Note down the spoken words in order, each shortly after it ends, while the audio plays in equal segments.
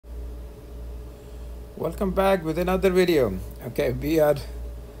Welcome back with another video. Okay, we are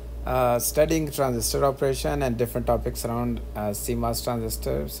studying transistor operation and different topics around CMOS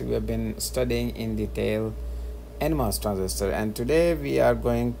transistors. We have been studying in detail nMOS transistor, and today we are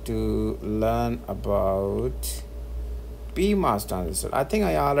going to learn about pMOS transistor. I think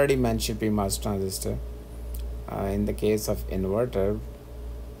I already mentioned pMOS transistor in the case of inverter,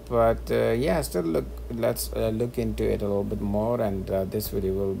 but yeah, still let's look into it a little bit more, and this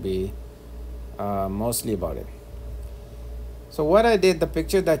video will be mostly about it. So what I did, the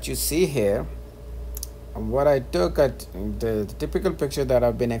picture that you see here, what I took at the typical picture that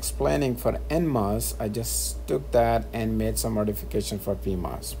I've been explaining for nMOS, I just took that and made some modification for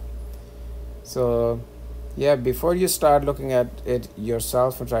pMOS. So yeah, before you start looking at it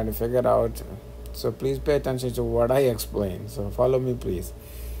yourself and trying to figure it out, so please pay attention to what I explain. So follow me, please.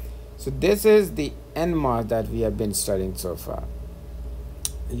 So this is the nMOS that we have been studying so far.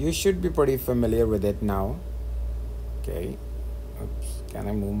 You should be pretty familiar with it now. Okay. Oops. Can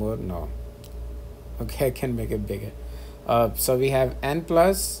I move more? No. Okay, I can make it bigger. So we have N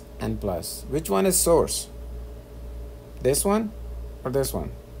plus, N plus. Which one is source? This one or this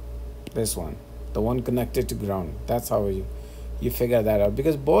one? This one. The one connected to ground. That's how you figure that out.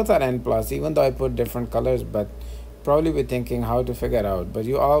 Because both are N plus, even though I put different colors, but probably be thinking how to figure out. But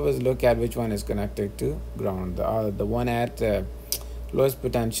you always look at which one is connected to ground. The one at lowest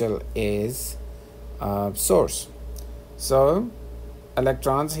potential is source. So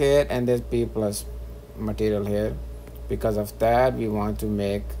electrons here, and there's P plus material here. Because of that, we want to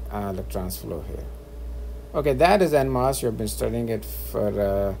make electrons flow here. Okay, that is nMOS. You've been studying it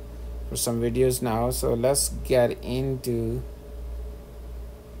for some videos now. So let's get into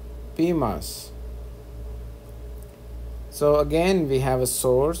pMOS. So again, we have a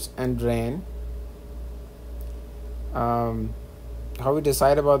source and drain. How we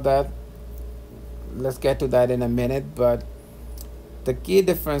decide about that, let's get to that in a minute, but the key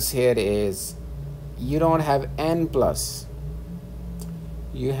difference here is you don't have N plus,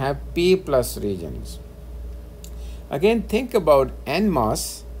 you have P plus regions. Again, think about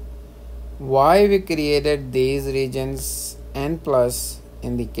nMOS, why we created these regions N plus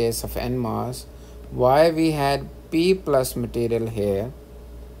in the case of nMOS, why we had P plus material here,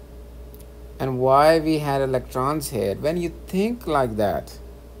 and why we had electrons here. When you think like that,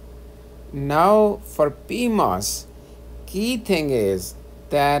 now for pMOS, key thing is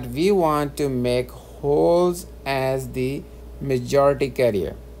that we want to make holes as the majority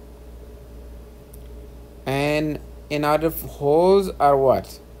carrier. And in order, holes are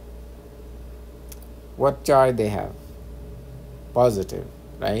what? What charge they have? Positive,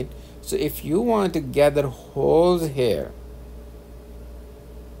 right? So if you want to gather holes here,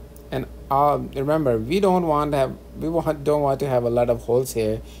 and remember, we don't want to have a lot of holes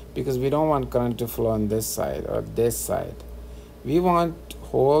here, because we don't want current to flow on this side or this side. We want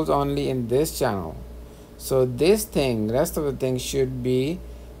holes only in this channel. So this thing, rest of the thing should be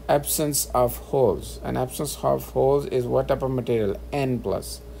absence of holes. And absence of holes is what type of material? N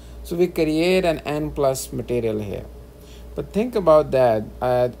plus. So we create an N plus material here. But think about that.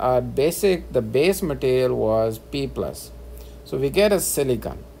 The base material was P plus. So we get a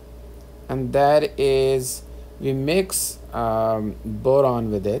silicon. And that is, we mix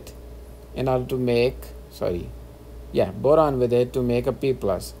boron with it in order to make, boron with it to make a P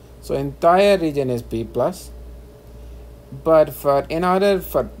plus. So entire region is P plus. But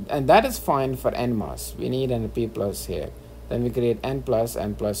and that is fine for nMOS. We need an P plus here. Then we create N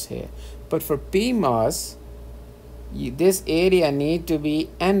plus here. But for pMOS, this area need to be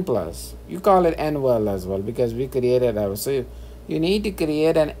N plus. You call it N well as well, because we created our. So you need to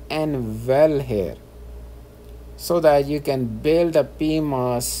create an N well here, so that you can build a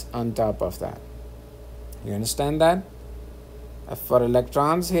pMOS on top of that. You understand that? For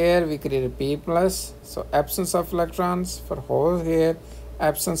electrons here, we create a P plus. So absence of electrons. For holes here,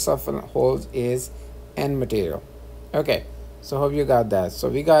 absence of holes is N material. Okay, so hope you got that. So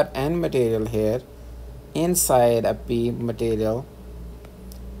we got N material here inside a P material,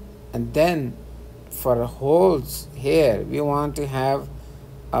 and then for holes here, we want to have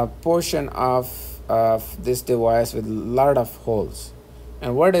a portion of this device with a lot of holes.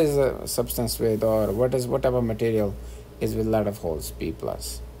 And what is a substance with, or what type of material is with a lot of holes? P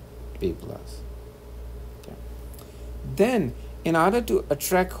plus, P plus. Okay. Then in order to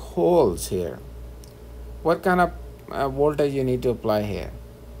attract holes here, what kind of voltage you need to apply here?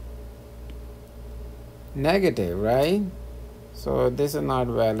 Negative, right? So this is not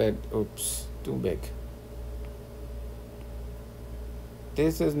valid. Oops, too big.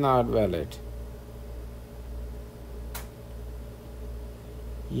 This is not valid.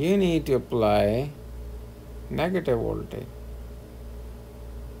 You need to apply negative voltage.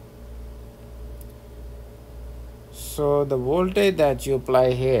 So the voltage that you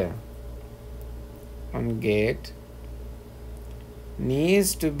apply here on gate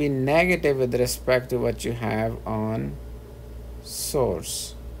needs to be negative with respect to what you have on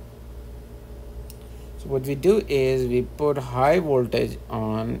source. So what we do is we put high voltage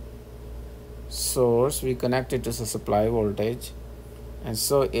on source, we connect it to the supply voltage, and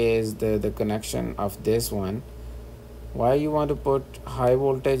so is the connection of this one. Why you want to put high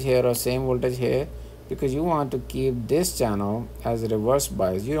voltage here or same voltage here? Because you want to keep this channel as a reverse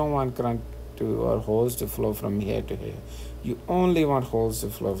bias. You don't want current to or holes to flow from here to here. You only want holes to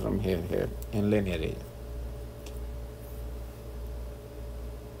flow from here in linear region,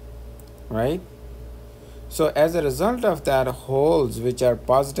 right? So as a result of that, holes which are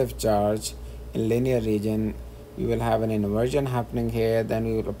positive charge in linear region, we will have an inversion happening here. Then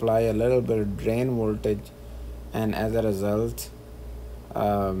we will apply a little bit of drain voltage, and as a result,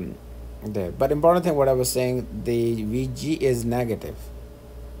 there. But important thing, what I was saying, the VG is negative,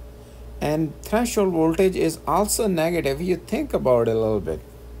 and threshold voltage is also negative. You think about it a little bit.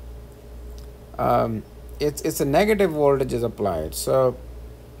 It's a negative voltage is applied. So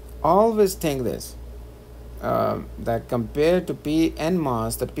always think this. That compared to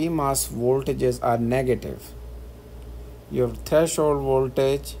nMOS, the pMOS voltages are negative. Your threshold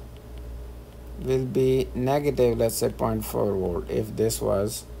voltage will be negative, let's say 0.4 volt, if this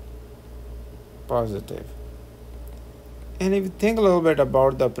was positive. And if you think a little bit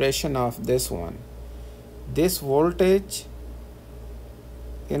about the operation of this one, this voltage,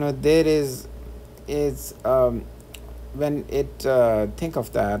 there is when it think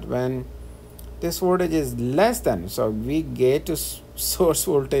of that, when this voltage is less than, so we get to source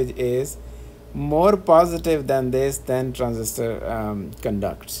voltage is more positive than this, then transistor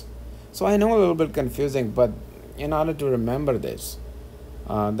conducts. So I know a little bit confusing, but in order to remember this,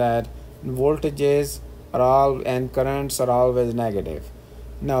 that voltages are all and currents are always negative.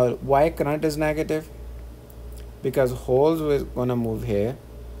 Now why current is negative? Because holes were gonna move here,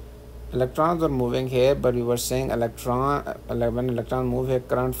 electrons are moving here, but we were saying when electron move here,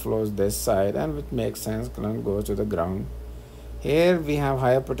 current flows this side, and which makes sense, current goes to the ground. Here we have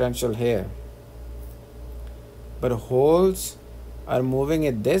higher potential here, but holes are moving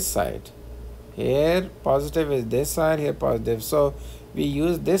at this side. Here positive is this side, here positive. So we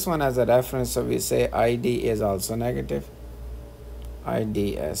use this one as a reference, so we say ID is also negative.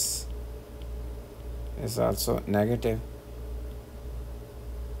 IDS is also negative.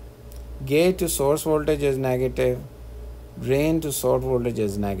 Gate to source voltage is negative. Drain to source voltage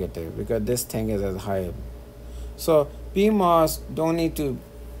is negative because this thing is as high. So pMOS, don't need to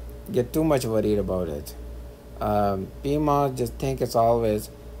get too much worried about it. pMOS, just think it's always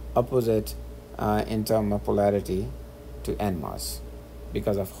opposite in terms of polarity to nMOS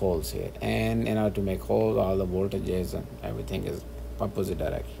because of holes here. And in order to make holes, all the voltages and everything is opposite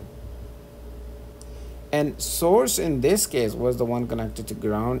direction. And source in this case was the one connected to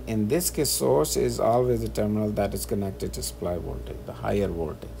ground. In this case, source is always the terminal that is connected to supply voltage, the higher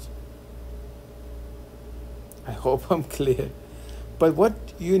voltage. I hope I'm clear. But what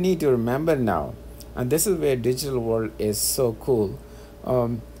you need to remember now, and this is where digital world is so cool,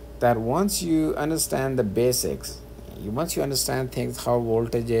 that once you understand the basics, once you understand things, how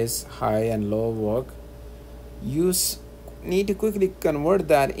voltages, high and low work, you need to quickly convert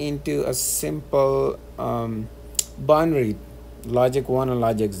that into a simple binary, logic 1 and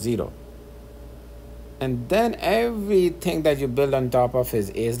logic 0. And then everything that you build on top of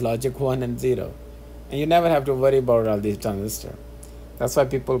is logic 1 and 0. And you never have to worry about all these transistors. That's why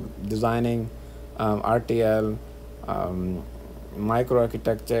people designing RTL,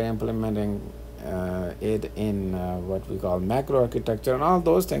 microarchitecture, implementing it in what we call macro architecture and all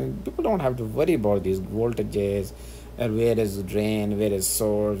those things. People don't have to worry about these voltages, where is drain, where is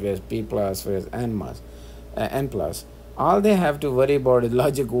source, where is P plus, where is N plus. All they have to worry about is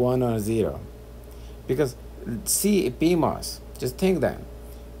logic 1 or 0. Because see, pMOS, just think that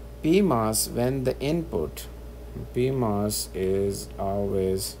pMOS, when the input, pMOS is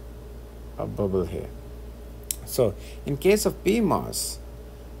always a bubble here. So in case of pMOS,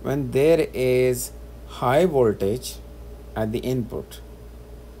 when there is high voltage at the input,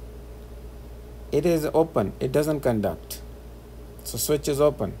 it is open, it doesn't conduct, so switch is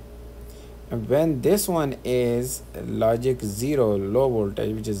open. And when this one is logic 0, low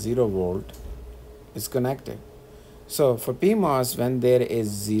voltage, which is 0 volt, is connected. So for pMOS, when there is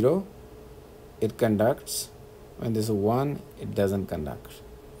 0, it conducts. When there is 1, it doesn't conduct.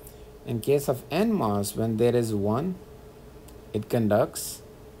 In case of nMOS, when there is 1, it conducts.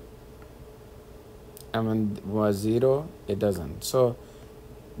 and when was 0 it doesn't. So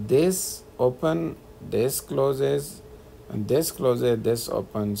this open, this closes, and this closes, this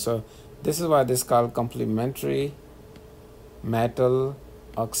open. So this is why this is called complementary metal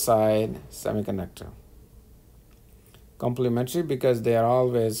oxide semiconductor. Complementary because they are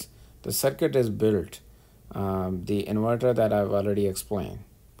always, the circuit is built, the inverter that I've already explained.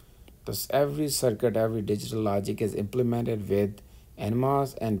 Thus every circuit, every digital logic is implemented with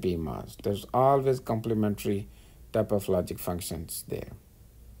nMOS and pMOS. There's always complementary type of logic functions there.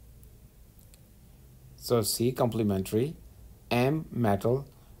 So C, complementary, M, metal.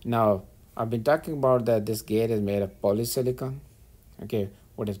 Now I've been talking about that this gate is made of polysilicon. Okay,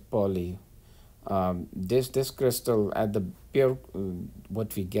 what is poly? This crystal at the pure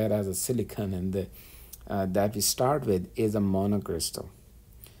what we get as a silicon and the that we start with is a monocrystal,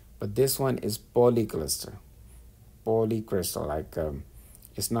 but this one is polycrystal. Polycrystal, like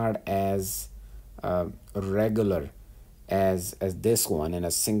it's not as regular as this one in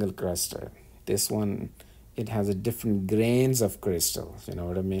a single crystal. This one, it has a different grains of crystals. You know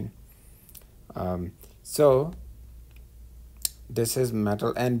what I mean? So this is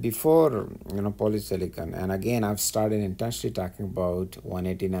metal, and before polysilicon, and again I've started intentionally talking about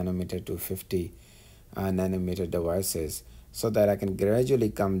 180 nanometer to 50 nanometer devices so that I can gradually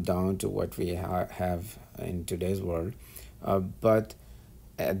come down to what we have in today's world. But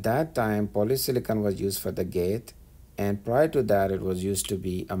at that time polysilicon was used for the gate, and prior to that it was used to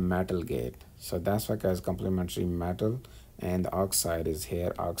be a metal gate. So that's why it's complementary metal, and the oxide is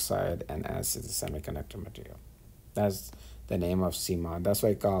here, oxide, and S is the semiconductor material. That's the name of CMOS. That's why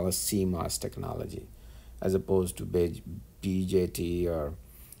I call it CMOS technology, as opposed to BJT or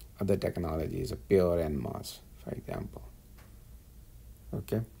other technologies, a pure nMOS, for example.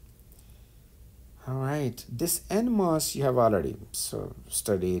 Okay. All right. This nMOS you have already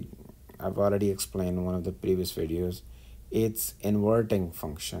studied. I've already explained in one of the previous videos. It's inverting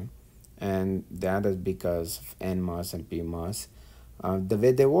function, and that is because of nMOS and pMOS, the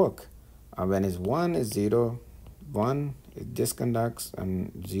way they work. When it's 1 is 0, 1 it disconducts,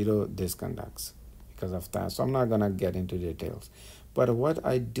 and 0 disconducts because of that. So I'm not gonna get into details, but what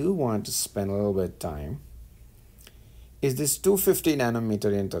I do want to spend a little bit of time is this 250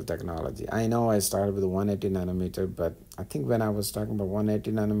 nanometer Intel technology. I know I started with 180 nanometer, but I think when I was talking about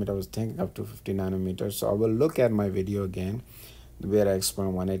 180 nanometer, I was thinking of 250 nanometer. So I will look at my video again where I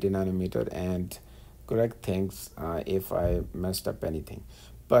explain 180 nanometer and correct things if I messed up anything.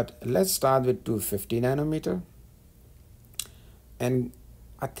 But let's start with 250 nanometer. And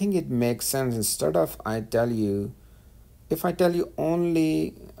I think it makes sense, instead of if I tell you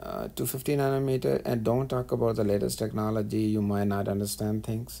only 250 nanometer and don't talk about the latest technology, you might not understand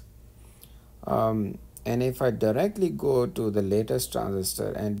things. And if I directly go to the latest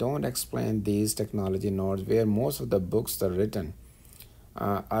transistor and don't explain these technology nodes where most of the books are written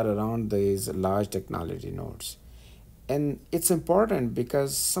are around these large technology nodes. And it's important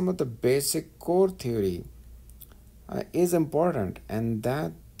because some of the basic core theory is important, and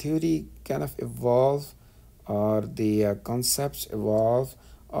that theory kind of evolve, or the concepts evolve,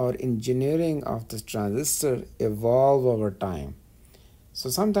 or engineering of the transistor evolve over time. So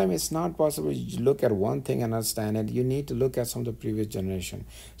sometimes it's not possible to look at one thing and understand it. You need to look at some of the previous generation.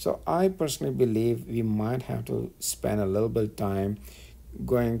 So I personally believe we might have to spend a little bit of time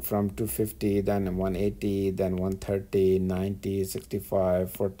going from 250, then 180, then 130, 90,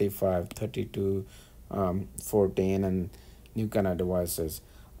 65, 45, 32, 14, and new kind of devices.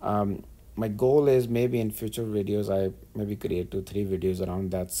 My goal is maybe in future videos I maybe create 2-3 videos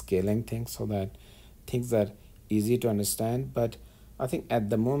around that scaling thing, so that things are easy to understand. But I think at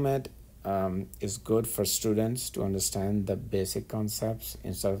the moment it's good for students to understand the basic concepts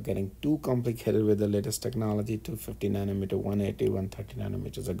instead of getting too complicated with the latest technology. 250 nanometer, 180, 130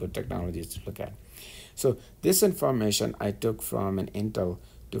 nanometers are good technologies to look at. So this information I took from an Intel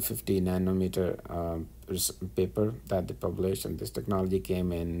 250 nanometer paper that they published, and this technology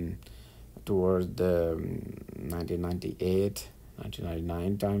came in towards the 1998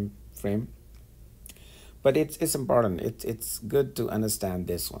 1999 time frame. But it's important, it's good to understand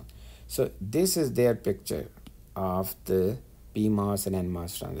this one. So this is their picture of the pMOS and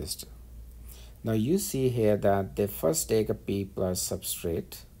nMOS transistor. Now you see here that they first take a P plus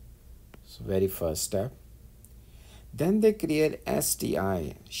substrate, so very first step. Then they create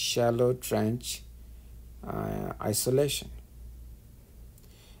STI, shallow trench isolation,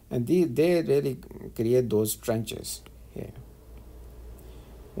 and they really create those trenches here.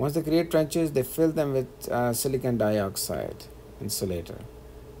 Once they create trenches, they fill them with silicon dioxide insulator.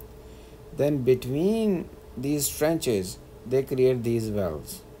 Then between these trenches, they create these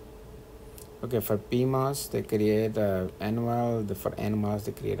wells. Okay, for pMOS, they create a N-well. For nMOS,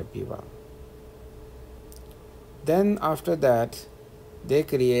 they create a P-well. Then after that, they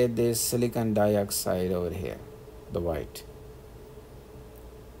create this silicon dioxide over here, the white.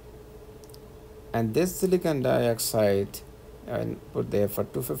 And this silicon dioxide, put there for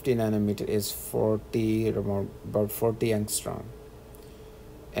 250 nanometer, is about 40 angstrom.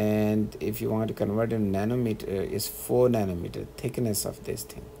 And if you want to convert in nanometer, is 4 nanometer thickness of this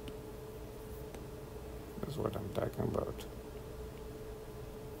thing. That's what I'm talking about.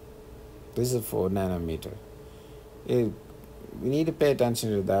 This is 4 nanometer. We need to pay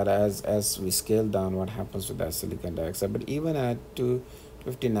attention to that as we scale down what happens with that silicon dioxide. But even at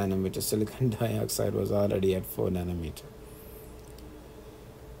 250 nanometer, silicon dioxide was already at 4 nanometer.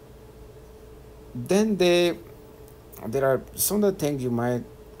 Then there are some of the things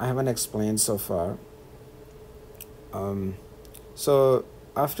I haven't explained so far. So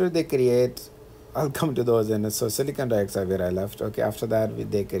after they create, I'll come to those in. So silicon dioxide where I left. Okay, after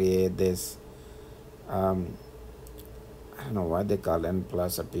that they create this. I don't know what they call N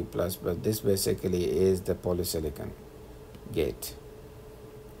plus or P plus, but this basically is the polysilicon gate.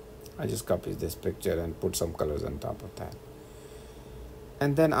 I just copied this picture and put some colors on top of that.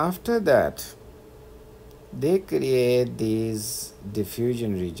 And then after that, they create these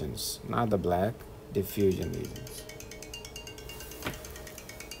diffusion regions, not the black, diffusion regions.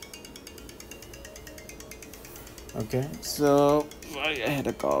 Okay, so I had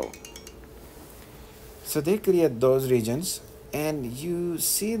a call. So they create those regions, and you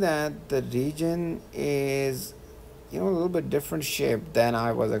see that the region is, a little bit different shape than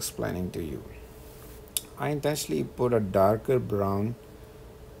I was explaining to you. I intentionally put a darker brown,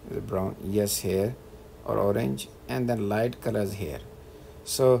 yes, here, or orange, and then light colors here.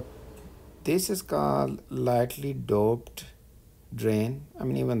 So this is called lightly doped drain. I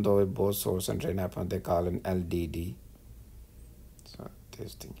mean, even though both source and drain happen, they call it LDD. So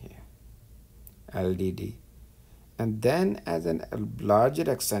this thing here, LDD. And then as a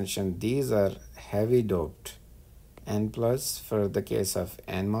larger extension, these are heavy doped. N plus for the case of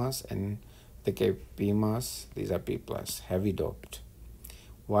nMOS, and the case pMOS, these are P plus, heavy doped.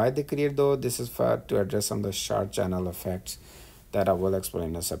 Why they create though? This is to address some of the short channel effects that I will explain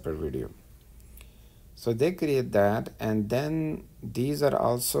in a separate video. So they create that, and then these are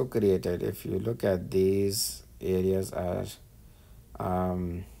also created. If you look at these areas as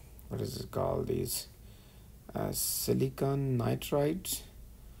what is it called? These silicon nitride.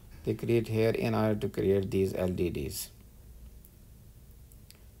 They create here in order to create these LDDs.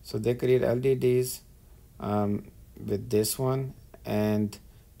 So they create LDDs with this one, and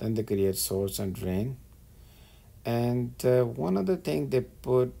then they create source and drain. And one other thing, they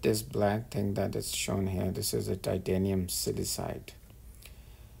put this black thing that is shown here. This is a titanium silicide.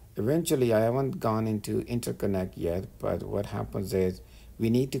 Eventually, I haven't gone into interconnect yet, but what happens is we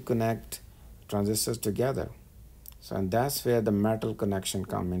need to connect transistors together. So, and that's where the metal connection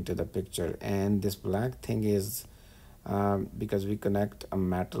come into the picture. And this black thing is because we connect a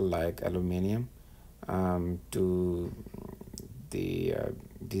metal like aluminum to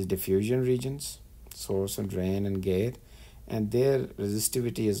these diffusion regions, source and drain and gate, and their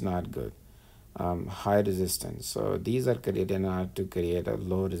resistivity is not good, high resistance. So these are created in order to create a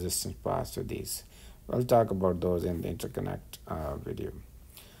low resistance path to these. I'll talk about those in the interconnect video.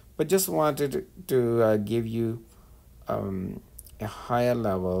 But just wanted to give you a higher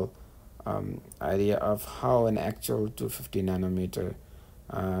level idea of how an actual 250 nanometer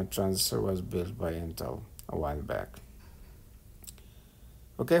transistor was built by Intel a while back.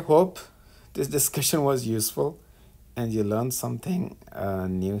 Okay, hope this discussion was useful and you learned something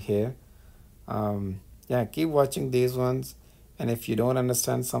new here. Yeah, keep watching these ones, and if you don't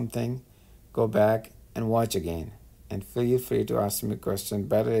understand something, go back and watch again, and feel free to ask me a question.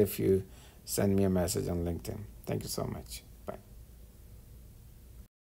 Better if you send me a message on LinkedIn. Thank you so much.